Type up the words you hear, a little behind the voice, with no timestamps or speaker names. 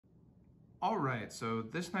All right, so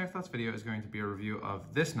this Knife Thoughts video is going to be a review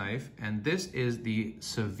of this knife, and this is the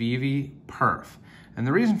Civivi Perf. And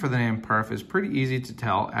the reason for the name Perf is pretty easy to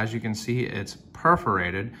tell. As you can see, it's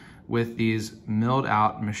perforated with these milled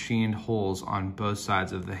out machined holes on both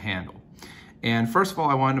sides of the handle. And first of all,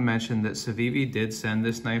 I wanted to mention that Civivi did send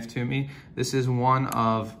this knife to me. This is one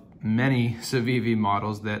of many Civivi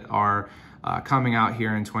models that are coming out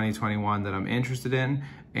here in 2021 that I'm interested in,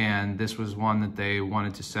 and this was one that they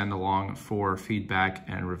wanted to send along for feedback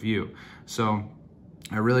and review. So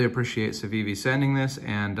I really appreciate Civivi sending this,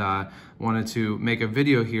 and wanted to make a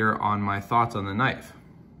video here on my thoughts on the knife.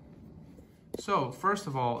 So first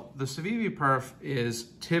of all, the Civivi Perf is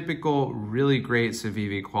typical, really great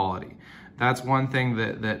Civivi quality. That's one thing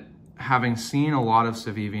that having seen a lot of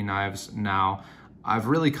Civivi knives now, I've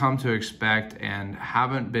really come to expect and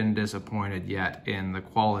haven't been disappointed yet in the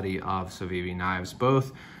quality of Civivi knives,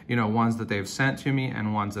 both, you know, ones that they've sent to me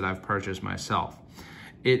and ones that I've purchased myself.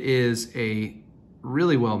 It is a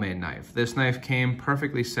really well-made knife. This knife came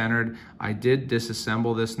perfectly centered. I did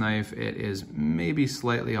disassemble this knife. It is maybe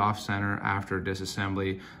slightly off center after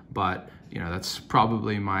disassembly, but you know, that's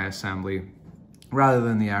probably my assembly rather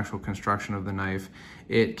than the actual construction of the knife.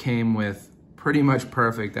 It came with pretty much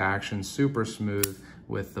perfect action, super smooth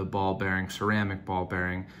with the ball bearing, ceramic ball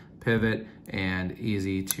bearing pivot, and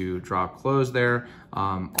easy to drop close there.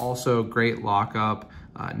 Also great lockup,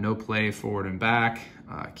 no play forward and back,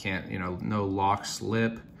 no lock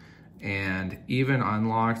slip, and even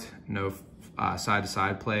unlocked, no side to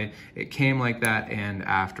side play. It came like that, and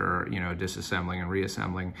after, you know, disassembling and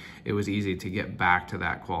reassembling, it was easy to get back to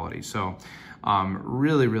that quality. So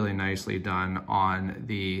really, really nicely done on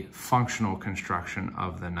the functional construction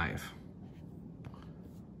of the knife.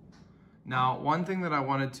 Now, one thing that I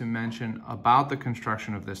wanted to mention about the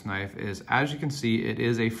construction of this knife is, as you can see, it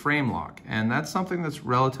is a frame lock, and that's something that's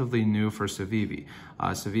relatively new for Civivi.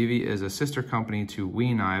 Civivi is a sister company to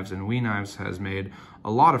We Knives, and We Knives has made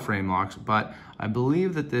a lot of frame locks, but I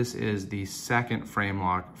believe that this is the second frame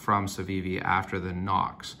lock from Civivi after the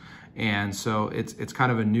Knox. And so it's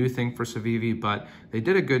kind of a new thing for Civivi, but they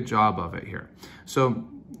did a good job of it here. So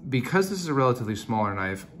because this is a relatively smaller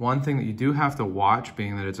knife, one thing that you do have to watch,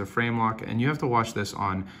 being that it's a frame lock, and you have to watch this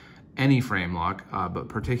on any frame lock, but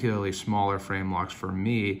particularly smaller frame locks for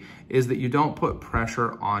me, is that you don't put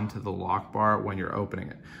pressure onto the lock bar when you're opening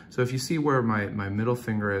it. So if you see where my middle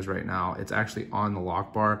finger is right now, it's actually on the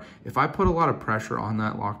lock bar. If I put a lot of pressure on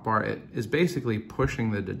that lock bar, it is basically pushing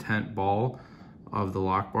the detent ball of the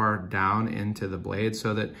lock bar down into the blade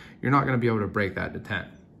so that you're not going to be able to break that detent.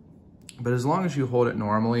 But as long as you hold it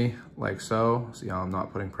normally, like so, see how I'm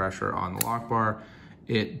not putting pressure on the lock bar,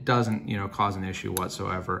 it doesn't, you know, cause an issue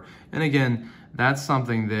whatsoever. And again, that's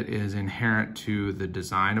something that is inherent to the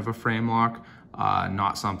design of a frame lock,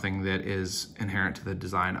 not something that is inherent to the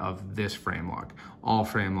design of this frame lock. All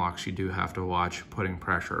frame locks, you do have to watch putting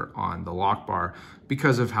pressure on the lock bar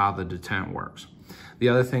because of how the detent works. The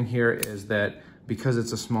other thing here is that because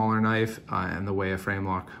it's a smaller knife and the way a frame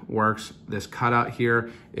lock works, this cutout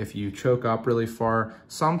here, if you choke up really far,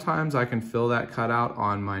 sometimes I can feel that cutout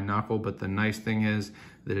on my knuckle, but the nice thing is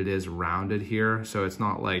that it is rounded here. So it's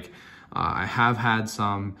not like, I have had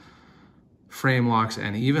some frame locks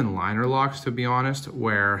and even liner locks, to be honest,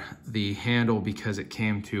 where the handle, because it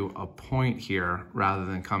came to a point here rather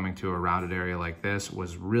than coming to a rounded area like this,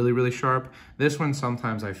 was really, really sharp. This one,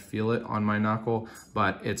 sometimes I feel it on my knuckle,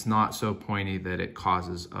 but it's not so pointy that it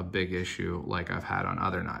causes a big issue like I've had on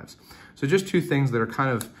other knives. So just two things that are kind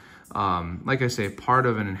of, like I say, part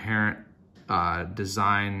of an inherent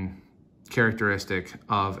design characteristic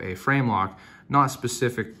of a frame lock, not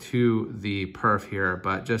specific to the Perf here,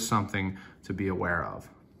 but just something to be aware of.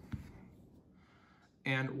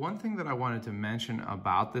 And one thing that I wanted to mention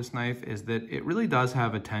about this knife is that it really does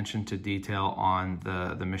have attention to detail on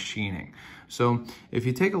the machining. So if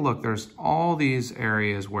you take a look, there's all these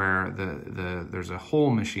areas where there's a hole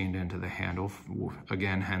machined into the handle,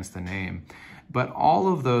 again, hence the name. But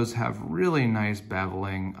all of those have really nice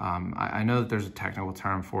beveling. I know that there's a technical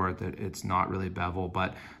term for it, that it's not really bevel,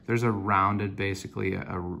 but there's a rounded, basically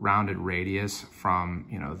a rounded radius from,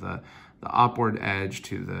 you know, the upward edge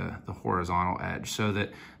to the horizontal edge, so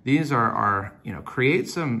that these are you know, create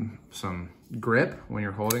some grip when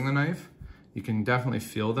you're holding the knife. You can definitely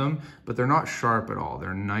feel them, but they're not sharp at all.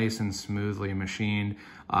 They're nice and smoothly machined,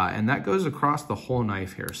 and that goes across the whole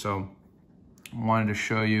knife here. So I wanted to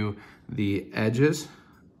show you the edges,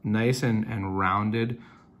 nice and rounded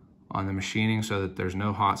on the machining, so that there's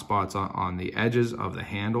no hot spots on the edges of the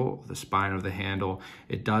handle, the spine of the handle.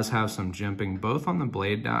 It does have some jimping both on the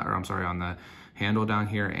blade down, or I'm sorry, on the handle down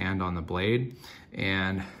here and on the blade.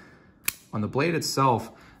 And On the blade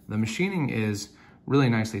itself, the machining is really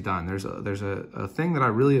nicely done. There's a thing that I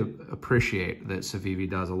really appreciate that Civivi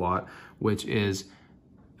does a lot, which is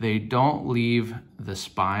they don't leave the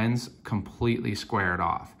spines completely squared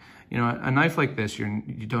off. You know, a knife like this,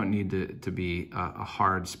 you don't need to be a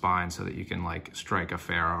hard spine so that you can like strike a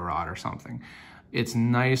ferro rod or something. It's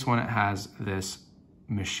nice when it has this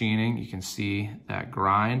machining. You can see that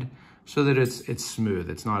grind so that it's smooth.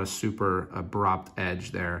 It's not a super abrupt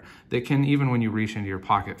edge there that can, even when you reach into your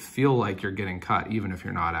pocket, feel like you're getting cut, even if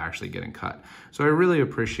you're not actually getting cut. So I really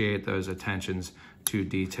appreciate those attentions to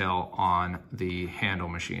detail on the handle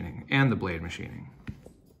machining and the blade machining.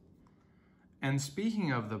 And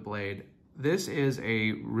speaking of the blade, this is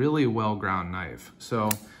a really well-ground knife. So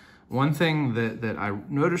one thing that I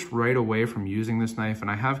noticed right away from using this knife,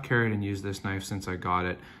 and I have carried and used this knife since I got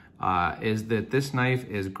it, is that this knife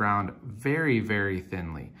is ground very, very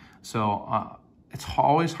thinly. So it's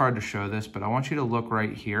always hard to show this, but I want you to look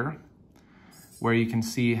right here where you can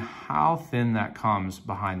see how thin that comes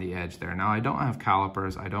behind the edge there. Now, I don't have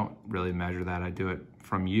calipers. I don't really measure that. I do it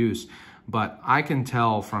from use. But I can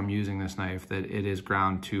tell from using this knife that it is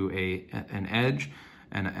ground to an edge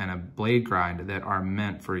and a blade grind that are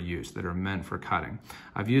meant for use, that are meant for cutting.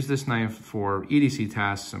 I've used this knife for EDC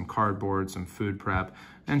tests, some cardboard, some food prep,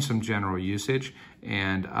 and some general usage,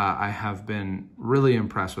 and I have been really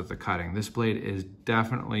impressed with the cutting. This blade is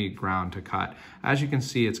definitely ground to cut. As you can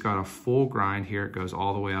see, it's got a full grind here. It goes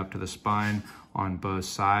all the way up to the spine on both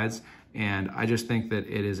sides. And I just think that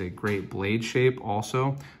it is a great blade shape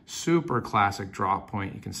also. Super classic drop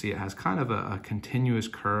point. You can see it has kind of a continuous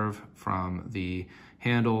curve from the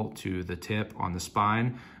handle to the tip on the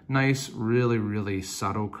spine. Nice, really, really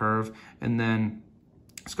subtle curve. And then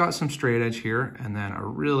it's got some straight edge here, and then a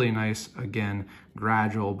really nice, again,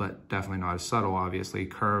 gradual, but definitely not as subtle, obviously,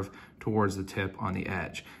 curve towards the tip on the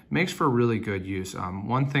edge. Makes for really good use.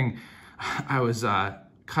 One thing, I was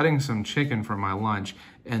cutting some chicken for my lunch,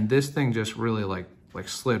 and this thing just really like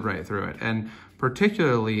slid right through it, and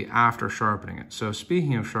particularly after sharpening it. So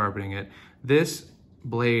speaking of sharpening it, this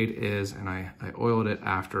blade is, and I oiled it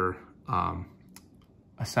after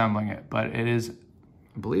assembling it, but it is,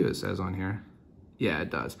 I believe it says on here, yeah,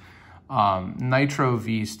 it does, Nitro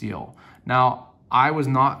V steel. Now, I was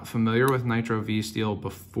not familiar with Nitro V steel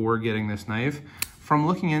before getting this knife. From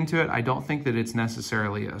looking into it, I don't think that it's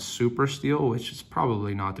necessarily a super steel, which is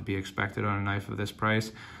probably not to be expected on a knife of this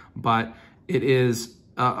price, but it is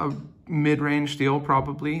a mid-range steel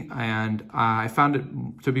probably, and I found it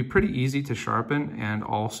to be pretty easy to sharpen and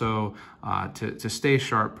also to stay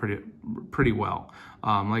sharp pretty well.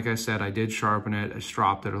 Like I said, I did sharpen it, I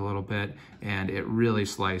stropped it a little bit, and it really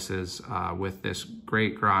slices with this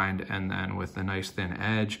great grind, and then with the nice thin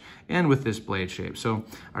edge, and with this blade shape. So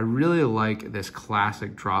I really like this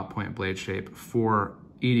classic drop point blade shape for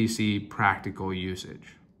EDC practical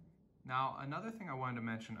usage. Now, another thing I wanted to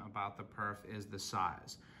mention about the perf is the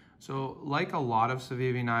size. So like a lot of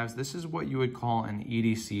Civivi knives, this is what you would call an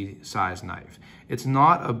EDC size knife. It's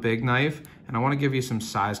not a big knife, and I want to give you some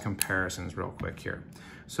size comparisons real quick here.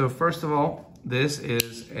 So first of all, this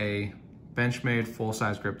is a Benchmade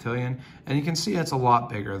full-size Griptilian, and you can see it's a lot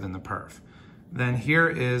bigger than the perf. Then here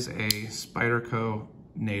is a Spyderco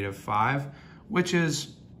Native 5, which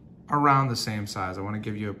is around the same size. I want to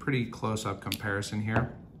give you a pretty close-up comparison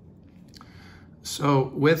here.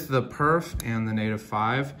 So with the perf and the Native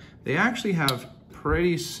 5, they actually have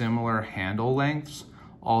pretty similar handle lengths,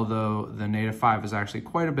 although the Native 5 is actually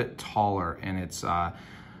quite a bit taller in its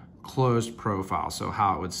closed profile, so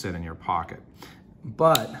how it would sit in your pocket.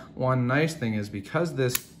 But one nice thing is, because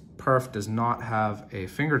this perf does not have a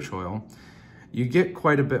finger choil, you get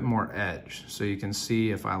quite a bit more edge. So you can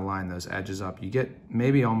see if I line those edges up, you get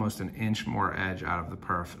maybe almost an inch more edge out of the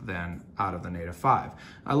perf than out of the Native 5.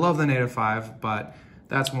 I love the Native 5, but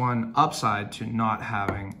that's one upside to not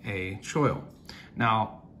having a choil.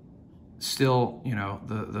 Now, still, you know,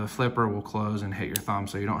 the flipper will close and hit your thumb,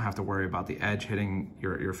 so you don't have to worry about the edge hitting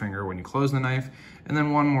your finger when you close the knife. And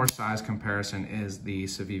then one more size comparison is the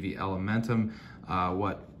Civivi Elementum,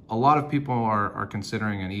 what a lot of people are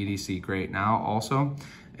considering an EDC grade now also.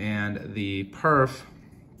 And the perf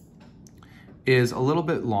is a little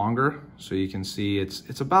bit longer, so you can see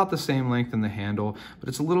it's about the same length in the handle, but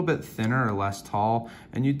it's a little bit thinner or less tall,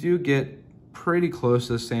 and you do get pretty close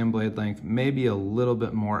to the same blade length, maybe a little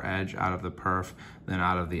bit more edge out of the perf than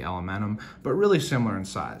out of the Elementum, but really similar in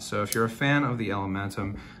size. So if you're a fan of the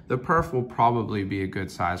Elementum, the perf will probably be a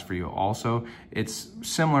good size for you also. It's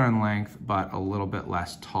similar in length, but a little bit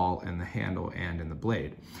less tall in the handle and in the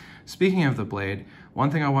blade. Speaking of the blade, one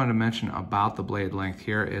thing I wanted to mention about the blade length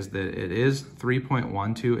here is that it is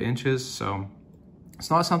 3.12 inches, so it's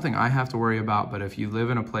not something I have to worry about, but if you live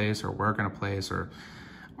in a place or work in a place or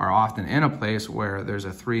are often in a place where there's a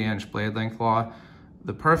 3-inch blade length law,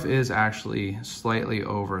 the perf is actually slightly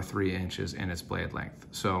over 3 inches in its blade length.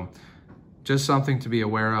 So just something to be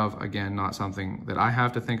aware of. Again, not something that I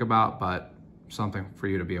have to think about, but something for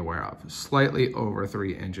you to be aware of. Slightly over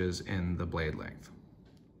 3 inches in the blade length.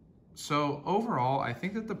 So overall, I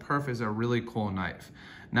think that the perf is a really cool knife.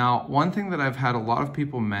 Now, one thing that I've had a lot of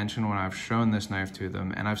people mention when I've shown this knife to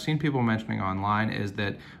them, and I've seen people mentioning online, is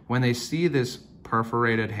that when they see this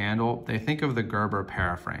perforated handle, they think of the Gerber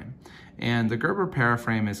paraframe. And the Gerber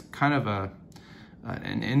paraframe is kind of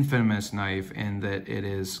an infamous knife in that it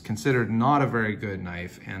is considered not a very good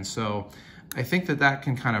knife. And so I think that that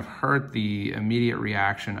can kind of hurt the immediate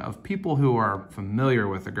reaction of people who are familiar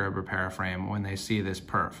with the Gerber paraframe when they see this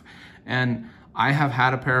perf. And I have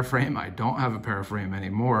had a paraframe. I don't have a paraframe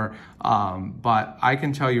anymore, but I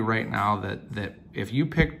can tell you right now that if you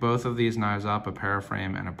pick both of these knives up, a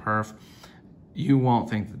paraframe and a perf, you won't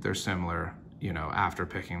think that they're similar, you know, after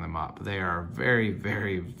picking them up. They are very,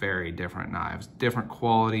 very, very different knives, different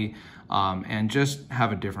quality, and just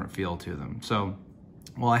have a different feel to them. So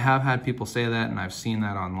while I have had people say that, and I've seen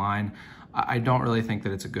that online, I don't really think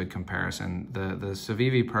that it's a good comparison. The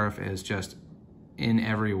Civivi Perf is just in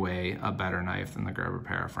every way a better knife than the Gerber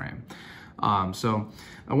paraframe. So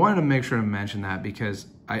I wanted to make sure to mention that because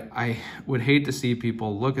I would hate to see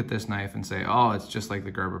people look at this knife and say, oh, it's just like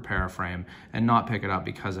the Gerber paraframe, and not pick it up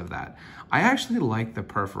because of that. I actually like the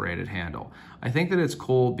perforated handle. I think that it's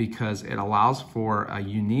cool because it allows for a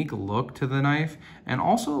unique look to the knife and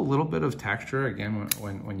also a little bit of texture. Again,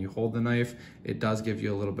 when you hold the knife, it does give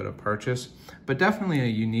you a little bit of purchase, but definitely a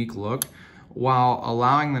unique look while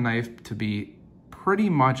allowing the knife to be pretty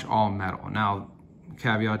much all metal. Now,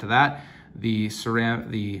 caveat to that,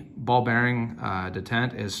 the ball bearing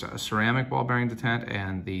detent is a ceramic ball bearing detent,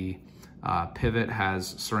 and the pivot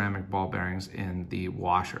has ceramic ball bearings in the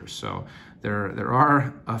washers. So there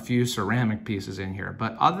are a few ceramic pieces in here,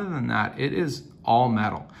 but other than that, it is all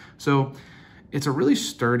metal. So it's a really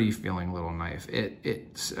sturdy feeling little knife.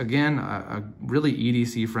 It's again a really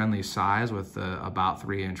EDC friendly size with the about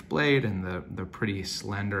 3-inch blade and the pretty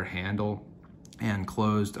slender handle and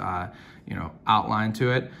closed you know, outline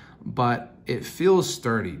to it, but it feels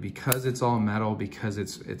sturdy because it's all metal, because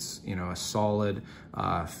it's you know, a solid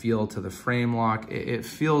feel to the frame lock. It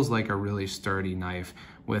feels like a really sturdy knife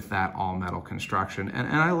with that all metal construction, and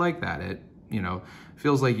I like that. It, you know,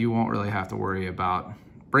 feels like you won't really have to worry about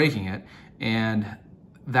breaking it, and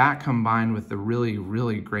that combined with the really,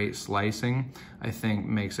 really great slicing, I think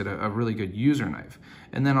makes it a really good user knife.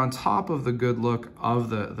 And then on top of the good look of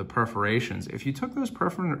the perforations, if you took those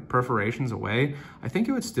perforations away, I think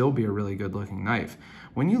it would still be a really good looking knife.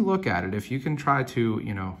 When you look at it, if you can try to,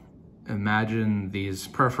 you know, imagine these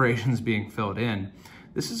perforations being filled in,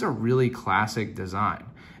 this is a really classic design.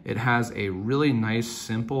 It has a really nice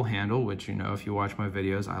simple handle, which, you know, if you watch my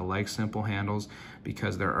videos, I like simple handles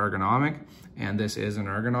because they're ergonomic, and this is an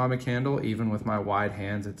ergonomic handle. Even with my wide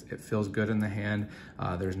hands, it feels good in the hand.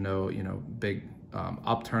 There's no, you know, big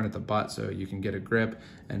upturn at the butt, so you can get a grip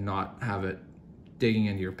and not have it digging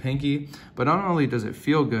into your pinky. But not only does it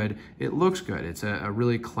feel good, it looks good. It's a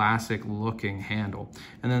really classic looking handle.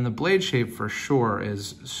 And then the blade shape for sure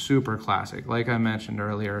is super classic. Like I mentioned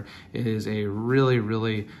earlier, it is a really,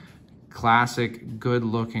 really classic, good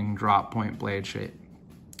looking drop point blade shape.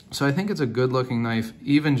 So I think it's a good looking knife,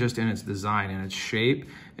 even just in its design and its shape.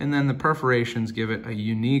 And then the perforations give it a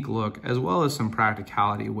unique look, as well as some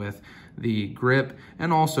practicality with the grip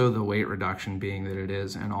and also the weight reduction, being that it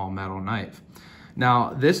is an all metal knife.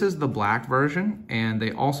 Now, this is the black version, and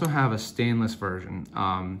they also have a stainless version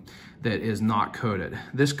that is not coated.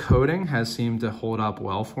 This coating has seemed to hold up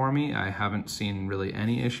well for me. I haven't seen really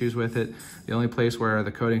any issues with it. The only place where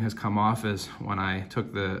the coating has come off is when I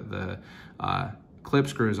took the clip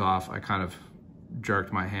screws off. I kind of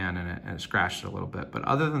jerked my hand and it scratched it a little bit. But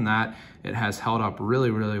other than that, it has held up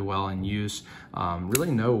really, really well in use.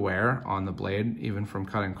 Really no wear on the blade, even from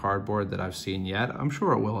cutting cardboard that I've seen yet. I'm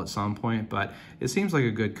sure it will at some point, but it seems like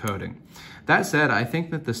a good coating. That said, I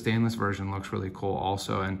think that the stainless version looks really cool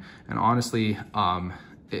also. And honestly,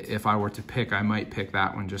 if I were to pick, I might pick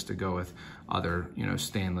that one just to go with other, you know,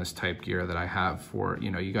 stainless type gear that I have for,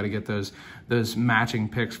 you know, you got to get those matching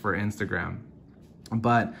pics for Instagram.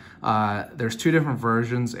 But there's two different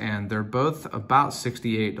versions, and they're both about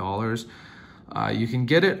 $68. You can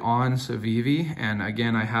get it on Civivi, and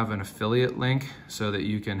again, I have an affiliate link so that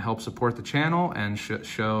you can help support the channel and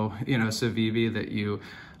show, you know, Civivi that you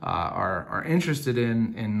are interested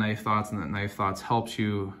in Knife Thoughts, and that Knife Thoughts helps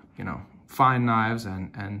you, find knives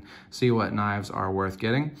and see what knives are worth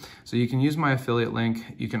getting. So you can use my affiliate link.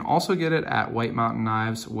 You can also get it at White Mountain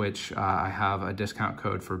Knives, which I have a discount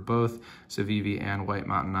code for both Civivi and White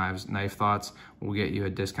Mountain Knives. Knife Thoughts will get you a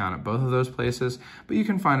discount at both of those places, but you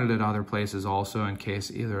can find it at other places also in case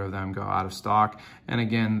either of them go out of stock. And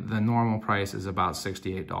again, the normal price is about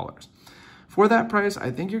 $68. For that price,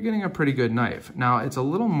 I think you're getting a pretty good knife. Now, it's a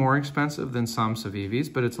little more expensive than some Civivis,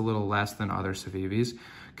 but it's a little less than other Civivis.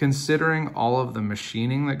 Considering all of the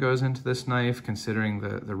machining that goes into this knife, considering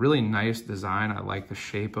the really nice design, I like the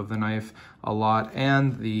shape of the knife a lot,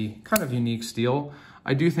 and the kind of unique steel,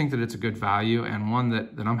 I do think that it's a good value and one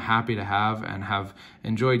that I'm happy to have and have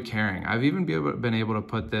enjoyed carrying. I've even been able to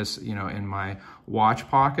put this, in my watch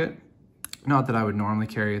pocket. Not that I would normally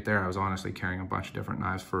carry it there. I was honestly carrying a bunch of different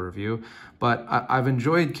knives for review, but I've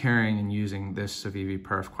enjoyed carrying and using this Civivi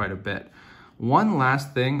Perf quite a bit. One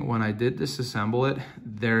last thing, when I did disassemble it,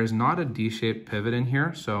 there is not a D-shaped pivot in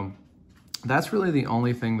here, so that's really the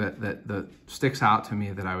only thing that sticks out to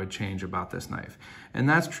me that I would change about this knife. And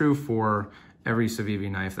that's true for every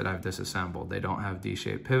Civivi knife that I've disassembled. They don't have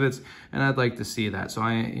D-shaped pivots, and I'd like to see that. So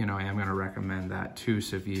I am gonna recommend that to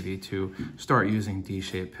Civivi to start using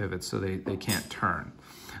D-shaped pivots so they can't turn.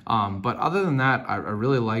 But other than that, I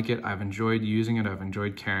really like it. I've enjoyed using it. I've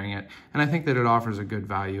enjoyed carrying it. And I think that it offers a good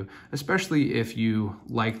value, especially if you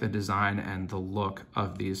like the design and the look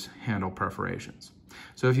of these handle perforations.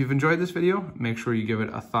 So if you've enjoyed this video, make sure you give it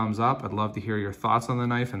a thumbs up. I'd love to hear your thoughts on the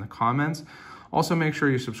knife in the comments. Also, make sure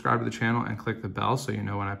you subscribe to the channel and click the bell so you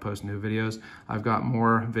know when I post new videos. I've got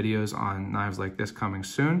more videos on knives like this coming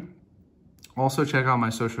soon. Also, check out my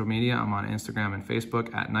social media. I'm on Instagram and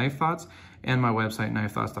Facebook at Knife Thoughts, and my website,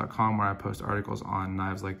 knifethoughts.com, where I post articles on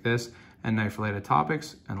knives like this and knife-related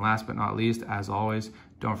topics. And last but not least, as always,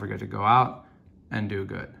 don't forget to go out and do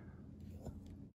good.